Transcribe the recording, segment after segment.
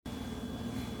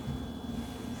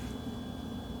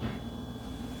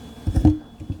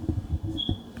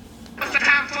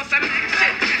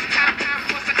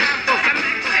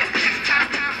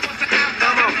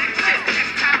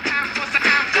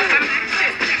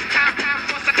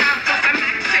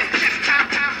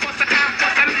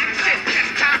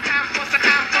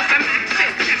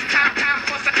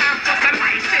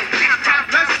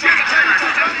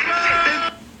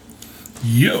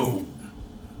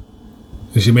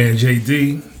It's your man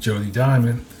JD, Jody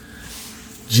Diamond.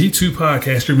 G2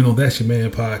 Podcast, streaming on That's Your Man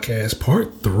Podcast,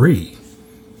 part 3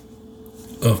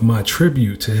 of my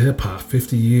tribute to hip hop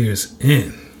 50 years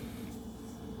in.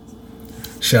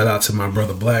 Shout out to my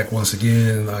brother Black once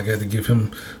again. I got to give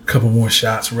him a couple more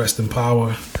shots. Rest in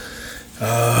power.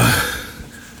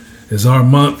 It's our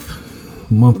month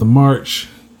of March.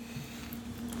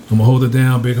 I'm gonna hold it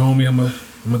down, big homie. I'm gonna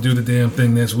do the damn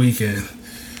thing next weekend.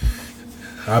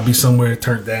 I'll be somewhere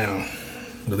turned down.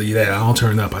 Believe that. I don't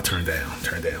turn up, I turn down.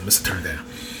 Turn down. Mr. Turn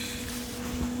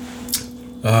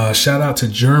down. Shout out to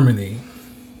Germany.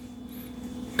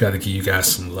 Gotta give you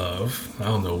guys some love. I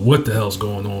don't know what the hell's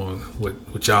going on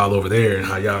with y'all over there and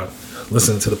how y'all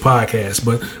listening to the podcast,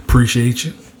 but appreciate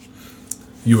you.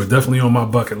 You are definitely on my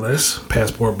bucket list,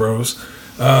 Passport Bros.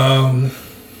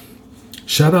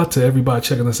 Shout out to everybody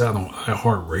checking us out on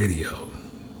iHeartRadio.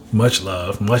 Much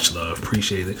love,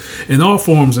 appreciate it. In all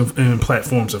forms and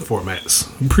platforms and formats.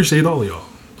 Appreciate all of y'all.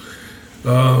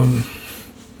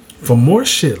 For more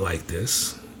shit like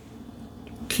this,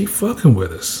 keep fucking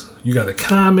with us. You got a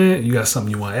comment, you got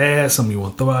something you want to add, something you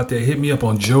want to throw out there, hit me up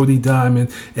on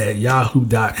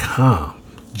jodydiamond@yahoo.com.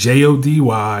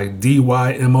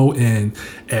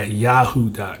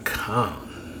 JODYDYMON@yahoo.com.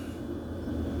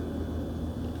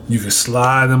 You can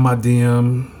slide in my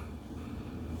DM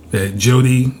at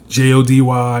Jody,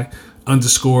 JODY_DYMON,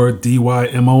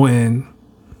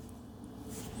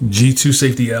 G2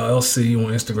 Safety LLC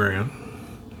on Instagram,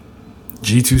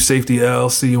 G2 Safety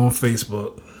LLC on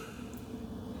Facebook.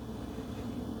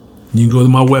 You can go to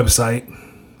my website,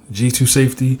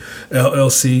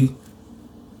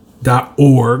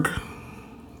 G2SafetyLLC.org.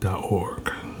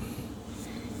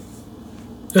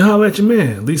 And holla at your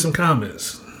man. Leave some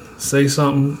comments. Say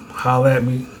something. Holla at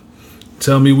me.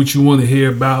 Tell me what you want to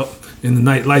hear about in the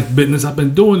nightlife business. I've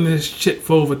been doing this shit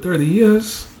for over 30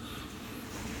 years.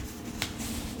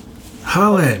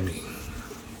 Holla at me.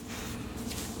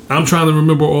 I'm trying to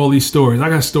remember all these stories. I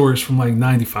got stories from like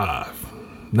 95,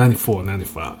 94,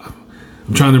 95.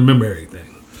 I'm trying to remember everything.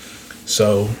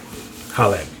 So,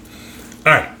 holla at me.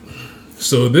 All right.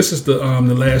 So this is the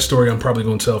last story I'm probably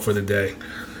going to tell for the day.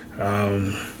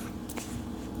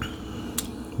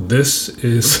 This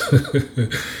is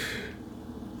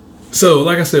so,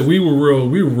 like I said, we were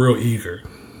real eager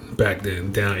back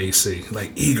then down AC,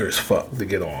 like eager as fuck to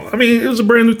get on. I mean, it was a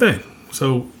brand new thing,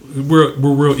 so we're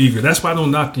real eager. That's why I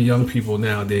don't knock the young people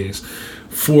nowadays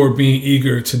for being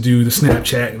eager to do the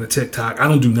Snapchat and the TikTok. I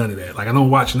don't do none of that. Like, I don't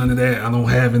watch none of that. I don't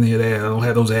have any of that. I don't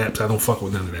have those apps. I don't fuck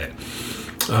with none of that.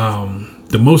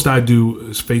 The most I do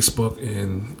is Facebook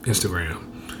and Instagram.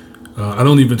 I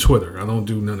don't even Twitter. I don't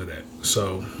do none of that.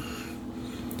 So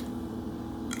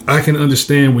I can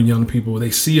understand when young people,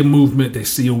 they see a movement, they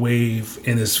see a wave,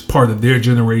 and it's part of their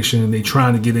generation. They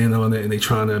trying to get in on it, and they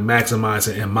trying to maximize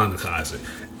it and monetize it.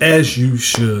 As you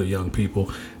should, young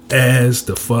people. As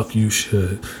the fuck you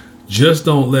should. Just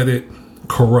don't let it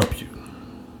corrupt you.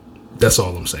 That's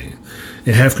all I'm saying.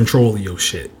 And have control of your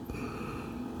shit.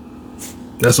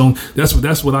 That's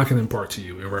what I can impart to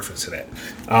you in reference to that.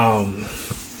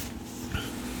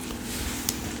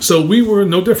 So we were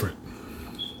no different.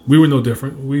 We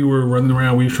were running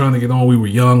around. We were trying to get on. We were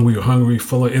young. We were hungry,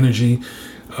 full of energy,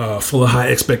 full of high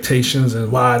expectations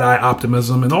and wide-eyed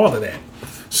optimism and all of that.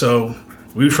 So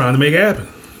we were trying to make it happen.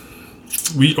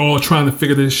 We all trying to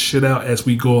figure this shit out as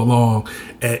we go along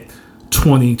at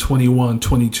 20, 21,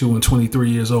 22, and 23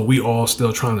 years old. We all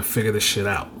still trying to figure this shit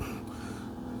out.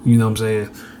 You know what I'm saying?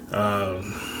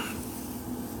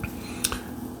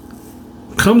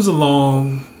 Comes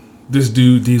along this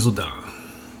dude, Diesel Don.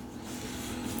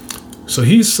 So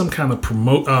he's some kind of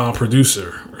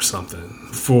producer or something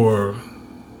for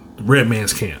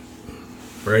Redman's Camp,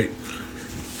 right?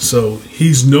 So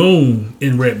he's known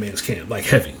in Redman's Camp, like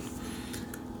heavy.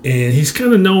 And he's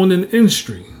kind of known in the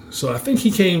industry. So I think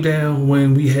he came down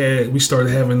when we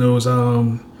started having those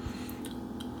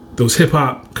hip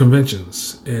hop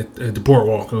conventions at the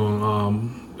Boardwalk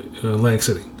on Atlantic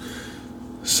City.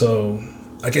 So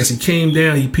I guess he came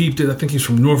down, he peeped it. I think he's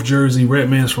from North Jersey.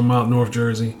 Redman's from out North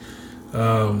Jersey.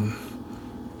 And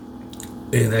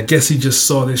I guess he just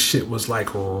saw this shit was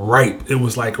like ripe. It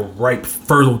was like a ripe,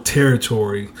 fertile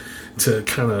territory to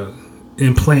kind of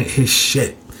implant his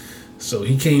shit. So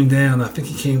he came down. I think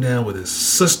he came down with his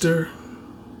sister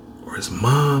or his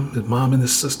mom and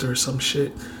his sister or some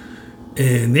shit.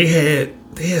 And they had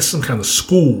some kind of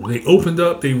school. They opened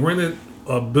up. They rented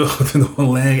a building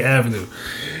on Lang Avenue,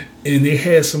 and they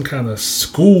had some kind of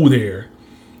school there.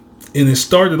 And it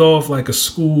started off like a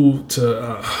school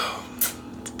to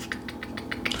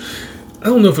I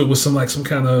don't know if it was some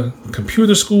kind of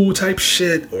computer school type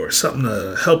shit or something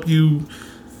to help you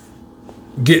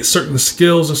get certain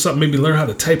skills or something, maybe learn how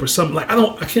to type or something. Like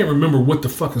I can't remember what the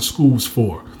fucking school was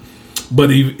for, but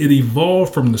it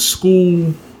evolved from the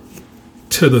school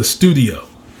to the studio.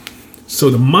 So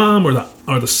the mom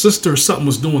or the sister or something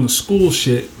was doing the school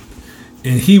shit,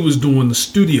 and he was doing the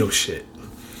studio shit.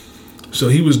 So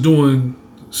he was doing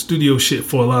studio shit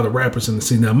for a lot of rappers in the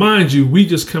scene. Now, mind you, we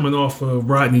just coming off of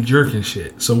Rodney Jerkins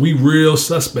shit, so we real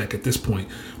suspect at this point.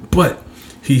 But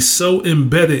he's so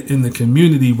embedded in the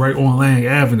community right on Lang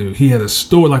Avenue. He had a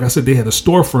store, like I said, they had a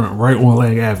storefront right on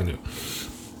Lang Avenue.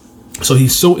 So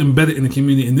he's so embedded in the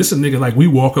community. And this a nigga, like, we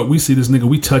walk up, we see this nigga,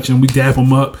 we touch him, we dap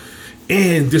him up.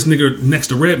 And this nigga next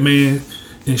to Redman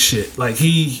and shit. Like,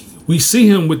 we see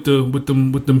him with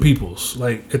them peoples,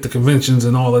 like at the conventions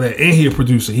and all of that. And he a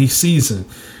producer. He's seasoned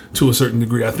to a certain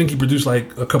degree. I think he produced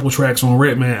like a couple tracks on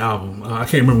Redman album. I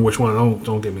can't remember which one.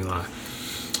 Don't get me lying.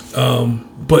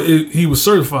 But he was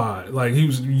certified. Like, he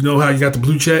was, you know how you got the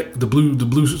blue check, the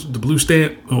blue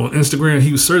stamp on Instagram.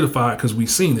 He was certified because we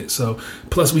seen it. So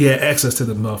plus we had access to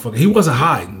the motherfucker. He wasn't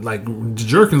hiding. Like, the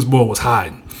Jerkins boy was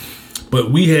hiding,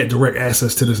 but we had direct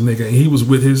access to this nigga, and he was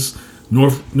with his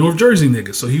North Jersey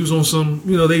niggas. So he was on some,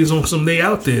 they was on some day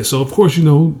out there. So of course,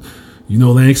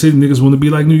 Atlantic City niggas want to be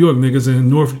like New York niggas, and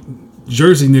North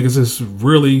Jersey niggas is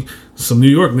really some New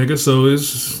York niggas. So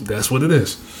that's what it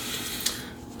is.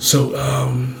 So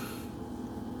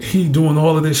he doing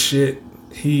all of this shit.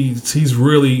 He's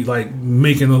really like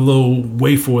making a little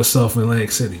way for himself in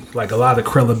Atlantic City, like a lot of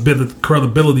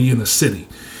credibility in the city.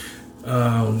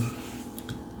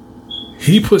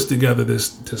 He puts together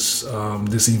this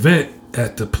event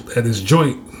at his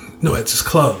joint, at this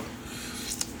club,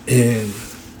 and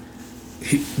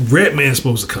Redman's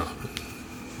supposed to come,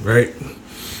 right?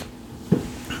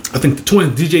 I think the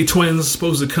DJ Twins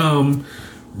supposed to come,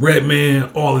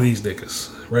 Redman, all of these niggas,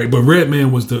 right? But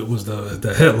Redman was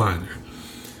the headliner,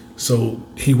 so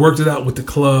he worked it out with the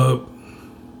club,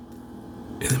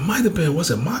 and it might have been,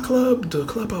 was it my club, the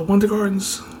club at Wonder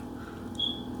Gardens?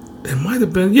 It might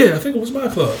have been, I think it was my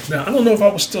club. Now, I don't know if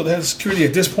I was still the head of security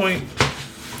at this point,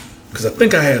 because I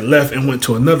think I had left and went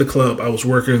to another club I was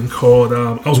working called,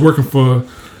 I was working for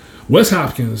Wes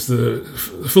Hopkins, the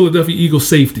Philadelphia Eagles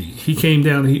safety. He came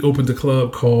down and he opened a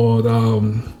club called,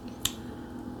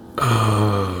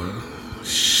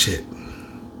 shit.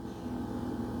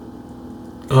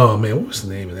 Oh, man, what was the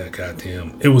name of that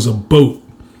goddamn? It was a boat.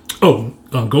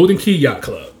 Golden Key Yacht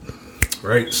Club,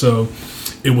 right? So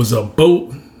it was a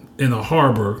boat in a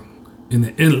harbor in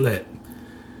the inlet,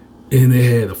 and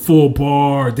they had a full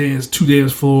bar, two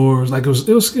dance floors. Like, it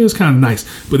was kind of nice,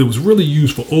 but it was really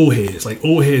used for old heads. Like,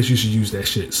 old heads used to use that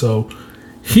shit. So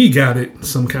he got it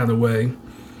some kind of way,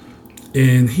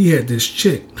 and he had this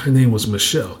chick. Her name was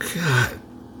Michelle. God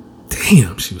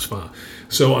damn, she was fine.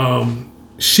 So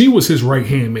she was his right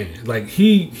hand man. Like,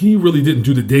 he really didn't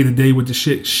do the day to day with the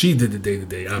shit. She did the day to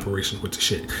day operations with the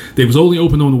shit. They was only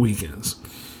open on the weekends.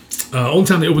 Only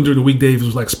time they opened during the weekdays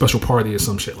was like special party or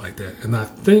some shit like that. And I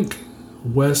think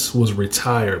Wes was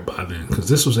retired by then, because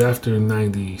this was after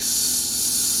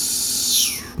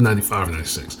 95 or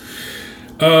 96.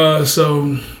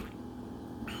 So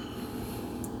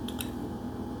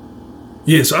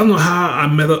I don't know how I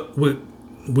met up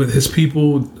with his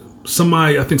people.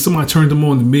 I think somebody turned him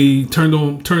on to me, turned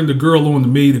the girl on to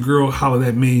me. The girl hollered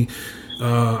at me.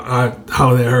 I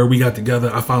hollered at her. We got together.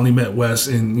 I finally met Wes,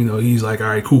 and he's like, all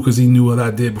right, cool, because he knew what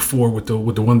I did before with the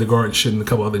Wonder Garden shit and a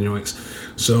couple other joints.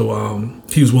 So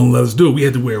he was willing to let us do it. We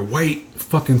had to wear white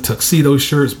fucking tuxedo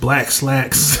shirts, black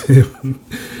slacks,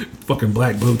 fucking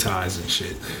black bow ties and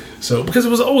shit. So because it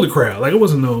was an older crowd, like it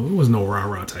wasn't no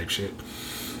rah-rah type shit.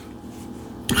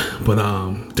 But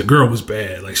the girl was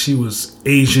bad. Like, she was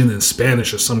Asian and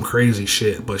Spanish or some crazy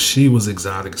shit, but she was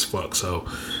exotic as fuck. So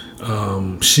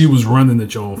she was running the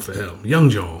joint for him, young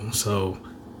John. So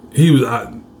he was.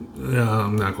 I'm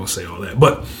not gonna say all that,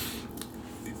 but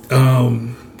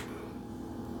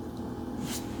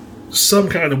some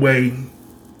kind of way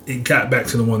it got back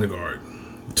to the Wonder Guard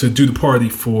to do the party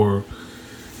for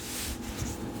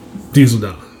Diesel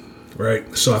Don,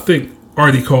 right? So I think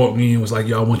Artie called me and was like,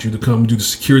 "Yo, I want you to come do the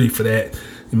security for that.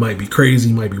 It might be crazy,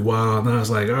 it might be wild." And I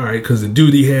was like, "All right," because the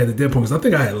dude he had at that point, because I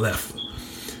think I had left.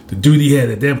 The dude he had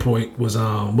at that point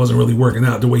wasn't really working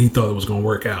out the way he thought it was going to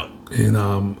work out. And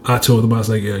I told him, I was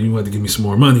like, "Yeah, you want to give me some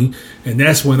more money." And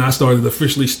that's when I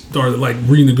officially started like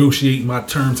renegotiating my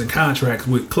terms and contracts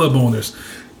with club owners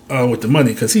with the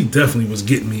money, because he definitely was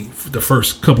getting me for the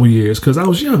first couple years, because I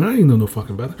was young. I didn't know no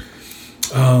fucking better.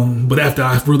 But after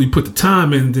I really put the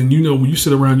time in, then when you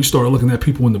sit around, you start looking at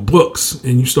people in the books,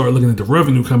 and you start looking at the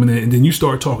revenue coming in, and then you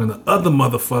start talking to other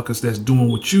motherfuckers that's doing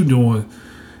what you doing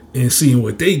and seeing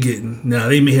what they getting. Now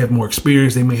they may have more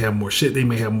experience, they may have more shit,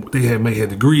 may have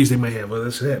degrees, they may have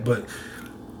this that, but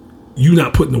you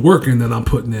not putting the work in that I'm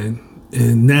putting in,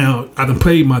 and now I done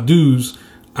paid my dues.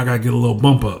 I gotta get a little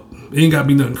bump up. It ain't gotta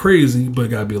be nothing crazy, but it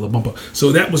gotta be a little bump up.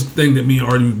 So that was the thing that me and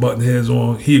Artie was butting heads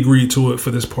on. He agreed to it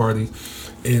for this party,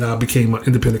 and I became an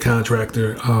independent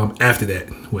contractor after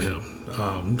that with him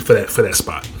for that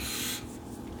spot.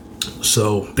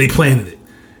 So they planted it.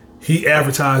 He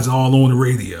advertised all on the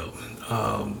radio.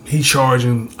 He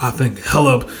charging, I think,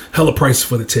 hella prices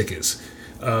for the tickets.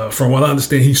 From what I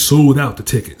understand, he sold out the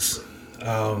tickets.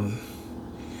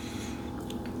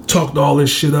 Talked all this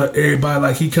shit up. Everybody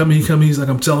like, he coming. He's like,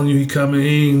 I'm telling you, he coming.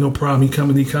 Ain't no problem. He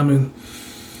coming.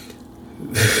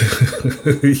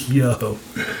 Yo.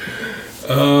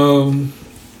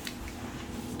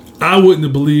 I wouldn't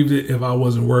have believed it if I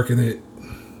wasn't working it.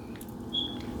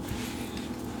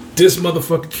 This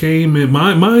motherfucker came in,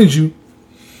 mind you,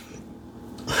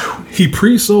 he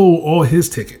pre-sold all his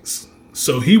tickets.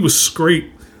 So he was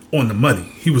straight on the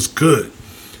money. He was good.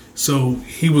 So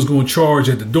he was going to charge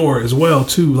at the door as well,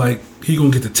 too. Like, he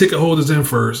going to get the ticket holders in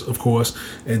first, of course,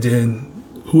 and then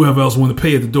whoever else want to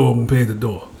pay at the door will pay at the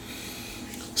door.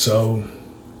 So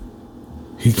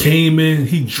he came in,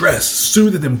 he dressed,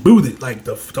 suited and booted, like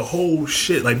the whole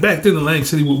shit. Like, back then in Lang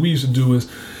City, what we used to do is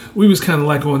we was kind of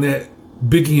like on that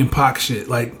Biggie and Pac shit.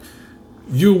 Like,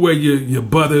 you wear your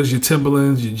butters, your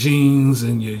Timberlands, your jeans,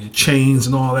 and your chains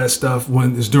and all that stuff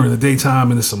when it's during the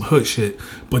daytime and it's some hood shit.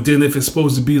 But then if it's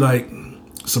supposed to be like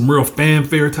some real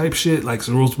fanfare type shit, like it's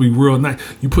supposed to be real nice,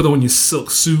 you put on your silk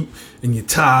suit and your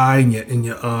tie and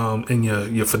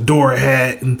your fedora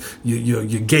hat and your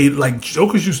gay, like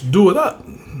jokers used to do it up.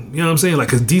 You know what I'm saying? Like,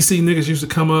 cause DC niggas used to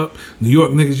come up, New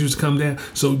York niggas used to come down.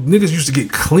 So niggas used to get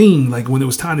clean. Like, when it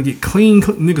was time to get clean,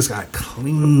 niggas got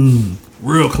clean,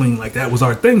 real clean. Like, that was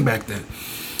our thing back then.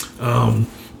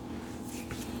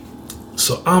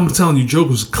 So I'm telling you, Joke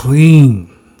was clean.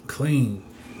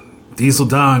 Diesel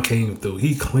Don came through.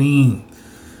 He clean.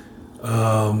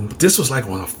 This was like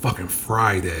on a fucking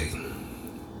Friday.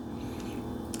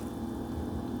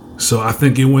 So I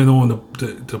think it went on,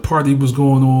 the party was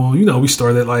going on. We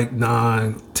started at like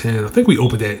 9, 10. I think we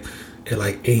opened at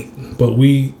like 8. But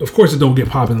we, of course, it don't get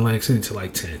popping in Atlantic City till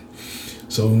like 10.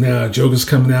 So now Joker's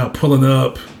coming out, pulling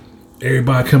up.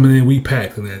 Everybody coming in, we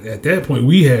packed. And at that point,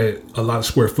 we had a lot of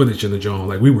square footage in the joint.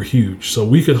 Like, we were huge. So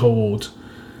we could hold,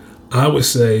 I would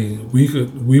say,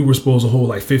 we were supposed to hold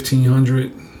like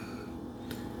 1,500.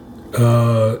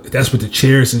 That's with the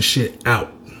chairs and shit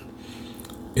out.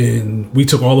 And we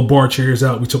took all the bar chairs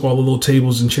out. We took all the little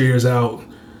tables and chairs out.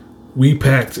 We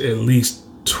packed at least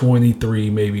 23,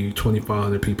 maybe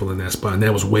 2,500 people in that spot. And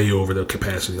that was way over the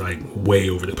capacity, like way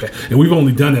over the capacity. And we've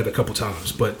only done that a couple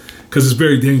times, but because it's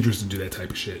very dangerous to do that type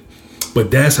of shit.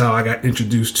 But that's how I got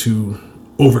introduced to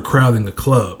overcrowding the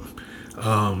club.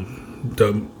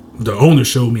 The owner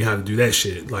showed me how to do that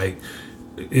shit. Like,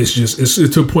 it's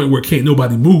to a point where can't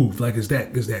nobody move. Like, it's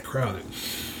that crowded.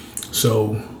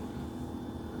 So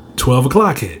 12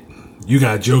 o'clock hit. You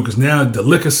got Jokers now, the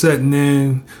liquor setting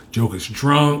in. Jokers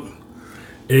drunk.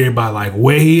 Everybody like,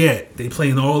 where he at? They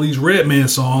playing all these Redman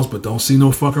songs, but don't see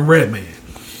no fucking Redman.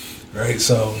 Right?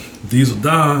 So Diesel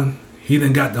Don, he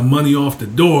done got the money off the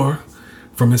door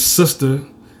from his sister.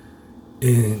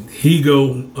 And he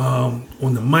go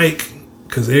on the mic,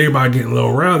 because everybody getting a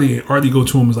little rowdy. And Artie go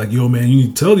to him and is like, yo, man, you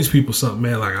need to tell these people something,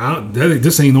 man. Like,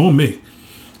 this ain't on me.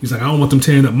 He's like, I don't want them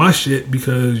tearing up my shit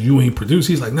because you ain't produced.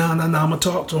 He's like, nah, I'm going to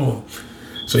talk to him.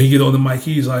 So he get on the mic.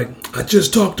 He's like, I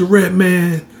just talked to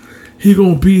Redman. He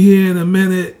going to be here in a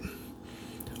minute.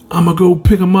 I'm going to go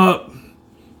pick him up.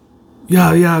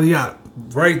 Yada, yada, yada.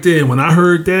 Right there, when I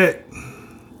heard that,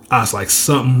 I was like,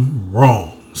 something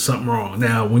wrong.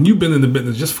 Now, when you've been in the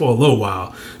business just for a little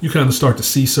while, you kind of start to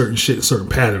see certain shit, certain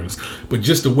patterns. But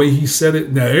just the way he said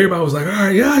it, now everybody was like, all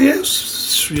right, yeah,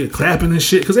 clapping and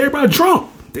shit, because everybody drunk.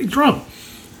 They drunk.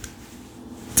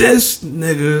 This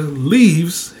nigga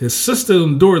leaves, his sister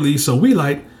on the door leaves, so we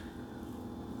like,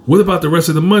 what about the rest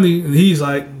of the money? And he's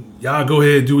like, y'all go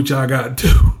ahead and do what y'all got to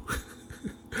do.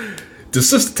 The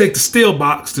sister take the steel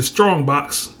box, the strong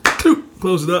box,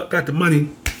 close it up, got the money.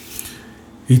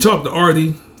 He talked to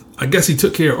Artie. I guess he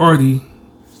took care of Artie.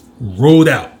 Rolled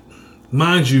out.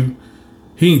 Mind you,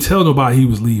 he didn't tell nobody he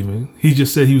was leaving. He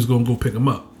just said he was going to go pick him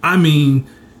up. I mean,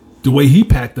 the way he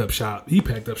packed up shop, it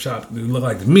looked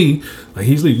like to me, like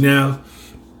he's leaving. Now,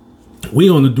 we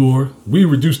on the door. We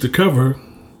reduced the cover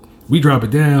We drop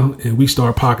it down and we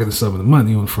start pocketing some of the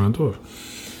money on the front door.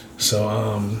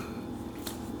 So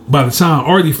by the time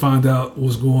Artie found out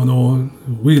what's going on,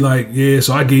 we like, yeah,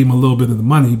 so I gave him a little bit of the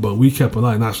money, but we kept it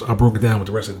light, and I broke it down with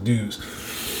the rest of the dudes.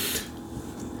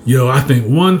 Yo, I think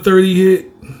 1:30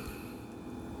 hit,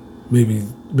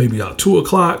 maybe about 2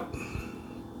 o'clock.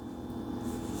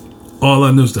 All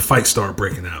I know is the fight started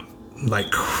breaking out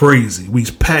like crazy. We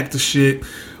packed the shit.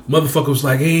 Motherfucker was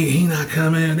like, hey, he not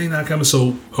coming, they not coming.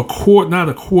 So not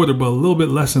a quarter, but a little bit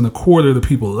less than a quarter of the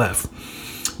people left.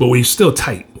 But we still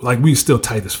tight. Like, we still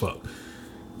tight as fuck.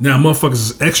 Now, motherfuckers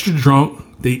is extra drunk.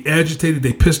 They agitated.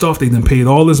 They pissed off. They done paid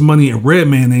all this money and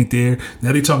Redman ain't there.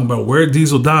 Now they talking about where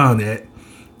Diesel Don at.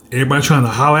 Everybody trying to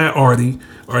holler at Artie.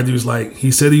 Artie was like, he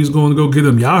said he was going to go get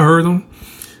him. Y'all heard him.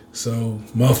 So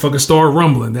motherfuckers start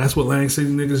rumbling. That's what Lang City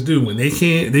niggas do. When they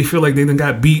feel like they done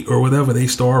got beat or whatever, they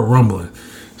start rumbling.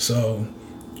 So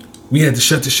we had to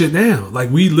shut the shit down. Like,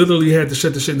 we literally had to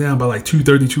shut the shit down by like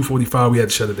 2:30, 2:45. We had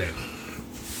to shut it down.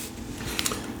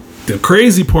 The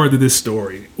crazy part of this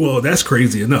story, well, that's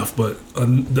crazy enough, but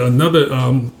another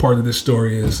part of this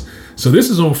story is, so this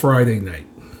is on Friday night.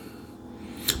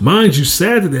 Mind you,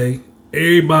 Saturday,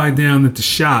 everybody down at the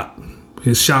shop,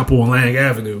 his shop on Lang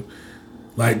Avenue,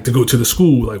 like to go to the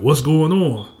school, like, what's going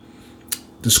on?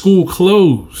 The school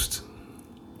closed,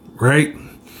 right?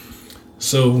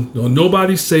 So don't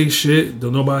nobody say shit,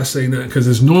 don't nobody say nothing, because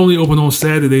it's normally open on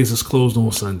Saturdays, it's closed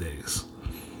on Sundays.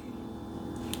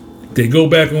 They go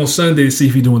back on Sunday to see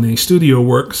if he's doing any studio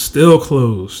work, still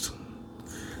closed.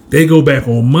 They go back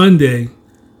on Monday,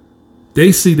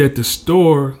 they see that the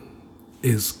store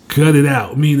is gutted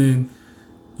out, meaning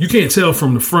you can't tell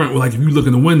from the front, like if you look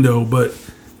in the window, but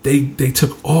they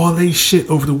took all their shit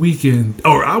over the weekend.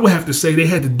 Or I would have to say they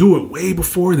had to do it way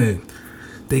before then.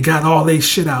 They got all their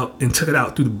shit out and took it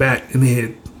out through the back, and they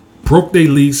had broke their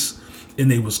lease and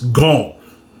they was gone.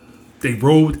 They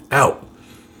rode out.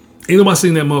 Ain't nobody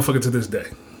seen that motherfucker to this day.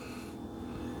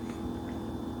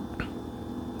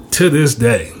 To this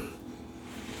day.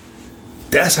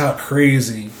 That's how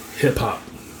crazy hip hop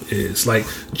is. Like,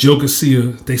 Joker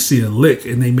they see a lick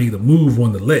and they made a move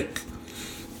on the lick.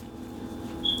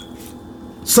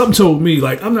 Something told me,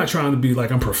 like, I'm not trying to be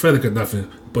like I'm prophetic or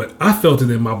nothing, but I felt it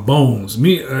in my bones.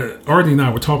 Artie and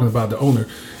I were talking about the owner,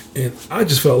 and I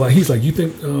just felt like, he's like, you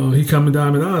think he coming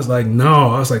Diamond? I was like,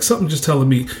 no. I was like, something just telling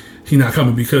me he not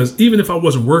coming, because even if I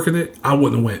wasn't working it, I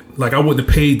wouldn't have went. Like, I wouldn't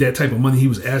have paid that type of money he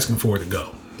was asking for to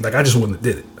go. Like, I just wouldn't have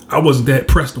did it. I wasn't that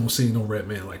pressed on seeing no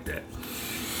Redman like that.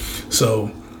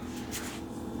 So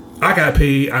I got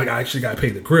paid. I actually got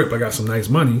paid the grip. I got some nice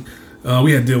money.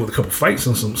 We had to deal with a couple fights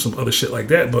and some other shit like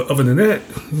that. But other than that,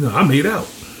 I made out.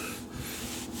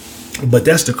 But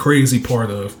that's the crazy part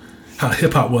of how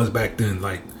hip hop was back then.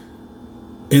 Like,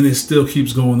 and it still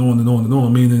keeps going on and on and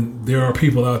on. Meaning there are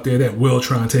people out there that will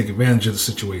try and take advantage of the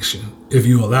situation if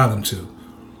you allow them to.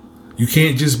 You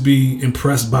can't just be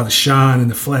impressed by the shine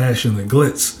and the flash and the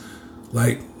glitz.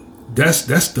 Like, that's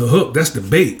the hook. That's the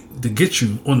bait to get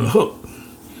you on the hook.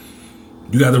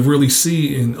 You got to really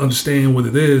see and understand what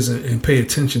it is and pay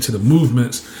attention to the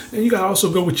movements. And you got to also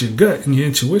go with your gut and your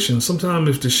intuition. Sometimes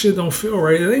if the shit don't feel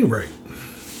right, it ain't right.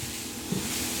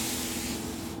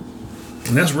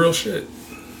 And that's real shit.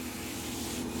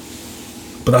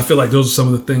 But I feel like those are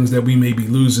some of the things that we may be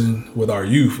losing with our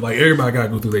youth. Like, everybody got to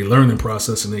go through their learning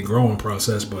process and their growing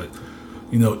process. But,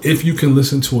 if you can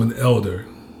listen to an elder,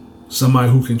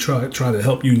 somebody who can try to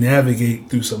help you navigate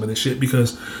through some of this shit,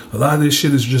 because a lot of this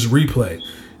shit is just replay.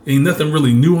 Ain't nothing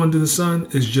really new under the sun.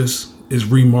 It's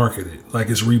remarketed. Like,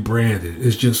 it's rebranded.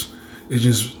 It's just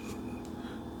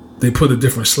they put a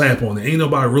different slap on it. Ain't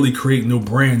nobody really creating no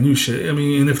brand new shit. I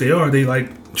mean, and if they are, they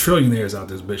like trillionaires out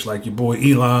this bitch, like your boy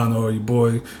Elon or your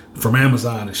boy from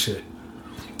Amazon and shit.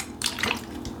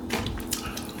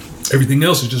 Everything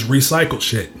else is just recycled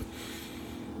shit.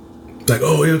 Like,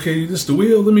 oh, okay, this the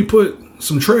wheel. Let me put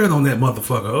some tread on that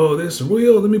motherfucker. Oh, this the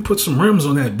wheel. Let me put some rims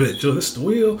on that bitch. Oh, this the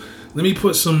wheel. Let me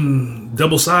put some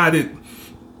double-sided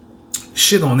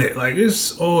shit on it. Like,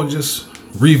 it's all just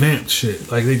revamped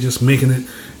shit. Like, they just making it,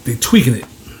 they tweaking it.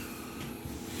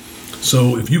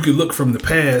 So if you could look from the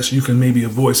past, you can maybe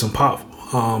avoid some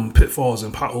pitfalls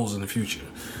and potholes in the future.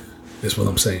 That's what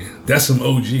I'm saying. That's some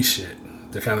OG shit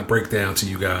to kind of break down to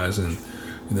you guys and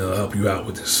help you out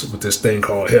with this thing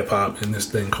called hip hop and this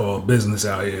thing called business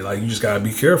out here. Like, you just gotta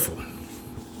be careful.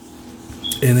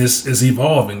 And it's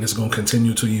evolving. It's gonna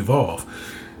continue to evolve.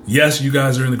 Yes, you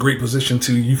guys are in a great position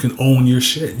you can own your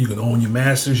shit. You can own your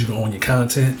masters. You can own your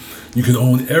content. You can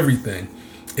own everything.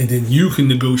 And then you can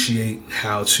negotiate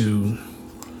how to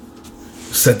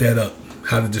set that up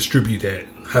how to distribute that,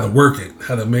 how to work it,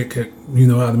 how to make it,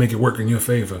 how to make it work in your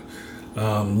favor.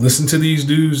 Listen to these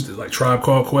dudes like Tribe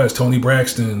Called Quest, Tony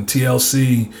Braxton,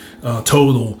 TLC,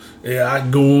 Total. Yeah, I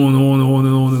can go on and on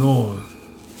and on and on.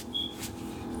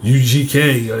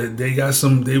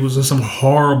 UGK, they was in some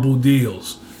horrible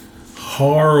deals,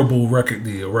 horrible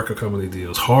record company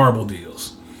deals, horrible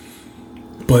deals.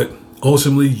 But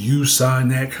ultimately, you sign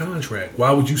that contract.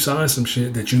 Why would you sign some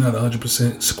shit that you're not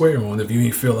 100% square on if you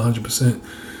ain't feel 100%,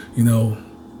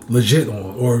 legit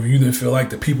on, or if you didn't feel like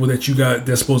the people that you got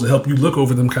that's supposed to help you look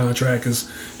over them contracts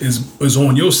is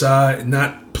on your side,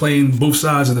 not playing both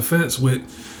sides of the fence with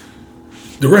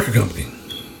the record company.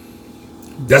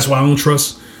 That's why I don't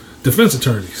trust defense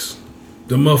attorneys.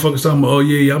 The motherfuckers talking about, oh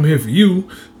yeah, I'm here for you,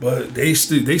 but they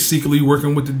secretly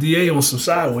working with the DA on some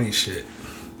sideways shit.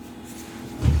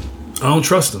 I don't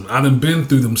trust them. I done been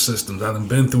through them systems. I done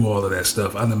been through all of that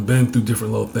stuff. I done been through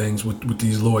different little things with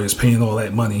these lawyers paying all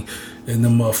that money, and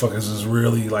them motherfuckers is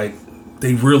really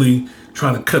they really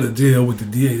trying to cut a deal with the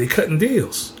DA. They cutting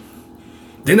deals.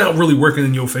 They're not really working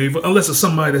in your favor unless it's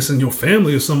somebody that's in your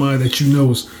family or somebody that you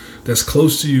know that's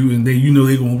close to you and they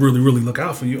gonna really, really look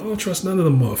out for you. I don't trust none of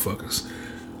them motherfuckers.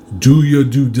 Do your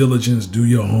due diligence. Do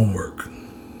your homework.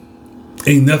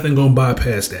 Ain't nothing gonna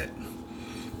bypass that.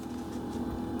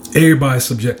 Everybody's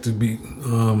subject to be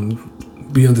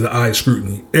under the eye of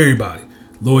scrutiny. Everybody.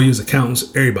 Lawyers,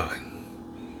 accountants, everybody.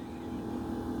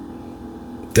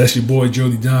 That's your boy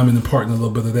Jody Diamond imparting a little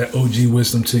bit of that OG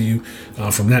wisdom to you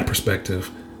from that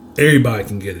perspective. Everybody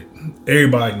can get it.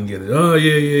 Everybody can get it. Oh,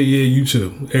 yeah, you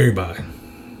too. Everybody.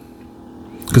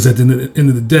 Because at the end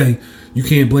of the day, you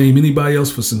can't blame anybody else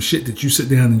for some shit that you sit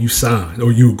down and you sign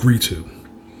or you agree to.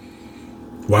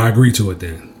 Why agree to it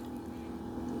then?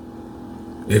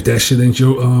 If that shit ain't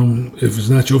your, if it's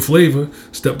not your flavor,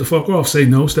 step the fuck off. Say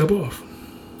no, step off.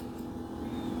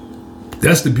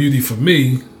 That's the beauty for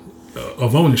me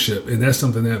of ownership. And that's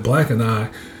something that Black and I,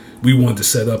 we wanted to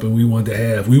set up and we wanted to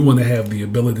have. We want to have the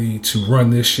ability to run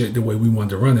this shit the way we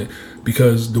wanted to run it.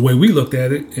 Because the way we looked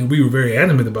at it, and we were very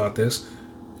adamant about this,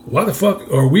 why the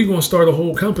fuck are we going to start a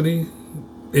whole company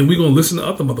and we going to listen to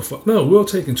other motherfuckers? No, we'll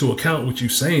take into account what you're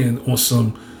saying on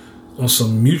some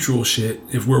mutual shit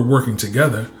if we're working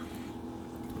together.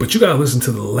 But you gotta listen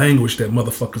to the language that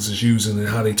motherfuckers is using and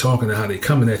how they talking and how they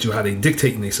coming at you, how they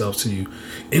dictating themselves to you.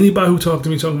 Anybody who talk to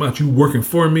me talking about you working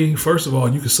for me, first of all,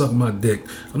 you can suck my dick.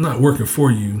 I'm not working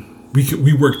for you.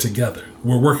 We work together.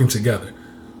 We're working together.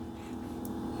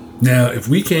 Now, if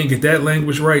we can't get that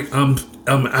language right, I'm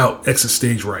out. Exit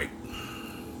stage right.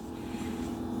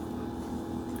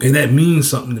 And that means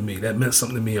something to me. That meant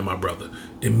something to me and my brother.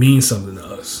 It means something to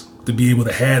us to be able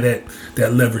to have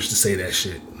that leverage to say that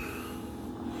shit.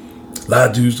 A lot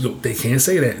of dudes, they can't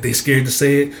say that. They scared to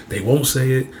say it. They won't say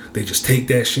it. They just take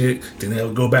that shit. Then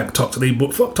they'll go back and talk to their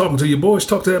boy. Fuck talking to your boys.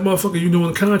 Talk to that motherfucker you're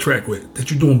doing a contract with, that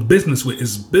you're doing business with.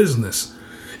 It's business.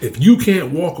 If you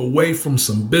can't walk away from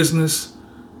some business,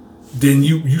 then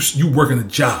you working a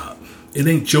job. It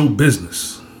ain't your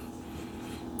business.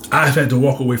 I've had to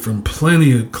walk away from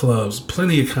plenty of clubs,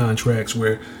 plenty of contracts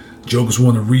where jokers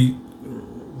want to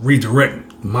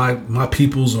redirect my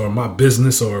people's or my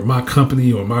business or my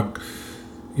company or my,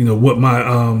 what my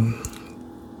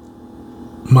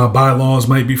bylaws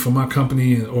might be for my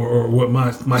company or what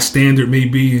my standard may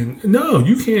be. And no,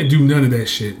 you can't do none of that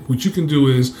shit. What you can do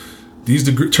is these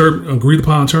agreed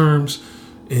upon terms,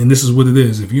 and this is what it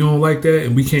is. If you don't like that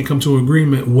and we can't come to an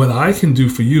agreement, what I can do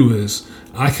for you is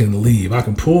I can leave. I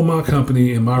can pull my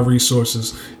company and my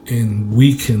resources and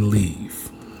we can leave.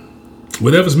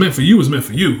 Whatever's meant for you is meant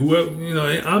for you. Whoever,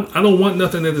 I don't want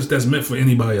nothing that's meant for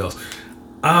anybody else.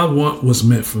 I want what's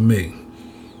meant for me.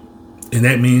 And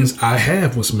that means I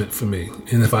have what's meant for me.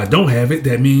 And if I don't have it,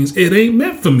 that means it ain't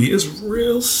meant for me. It's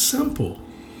real simple.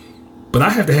 But I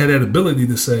have to have that ability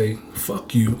to say,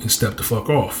 fuck you and step the fuck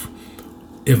off.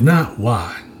 If not,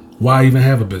 why? Why even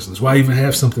have a business? Why even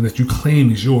have something that you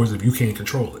claim is yours if you can't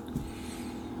control it?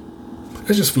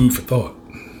 That's just food for thought.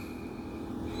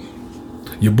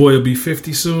 Your boy will be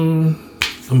 50 soon.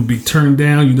 I'm going to be turned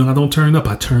down. I don't turn up.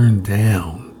 I turn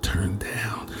down.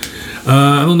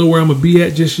 I don't know where I'm going to be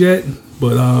at just yet,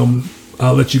 but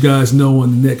I'll let you guys know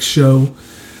on the next show.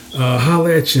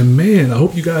 Holla at you, man. I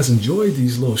hope you guys enjoyed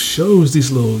these little shows,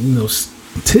 these little,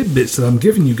 tidbits that I'm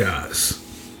giving you guys.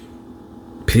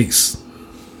 Peace.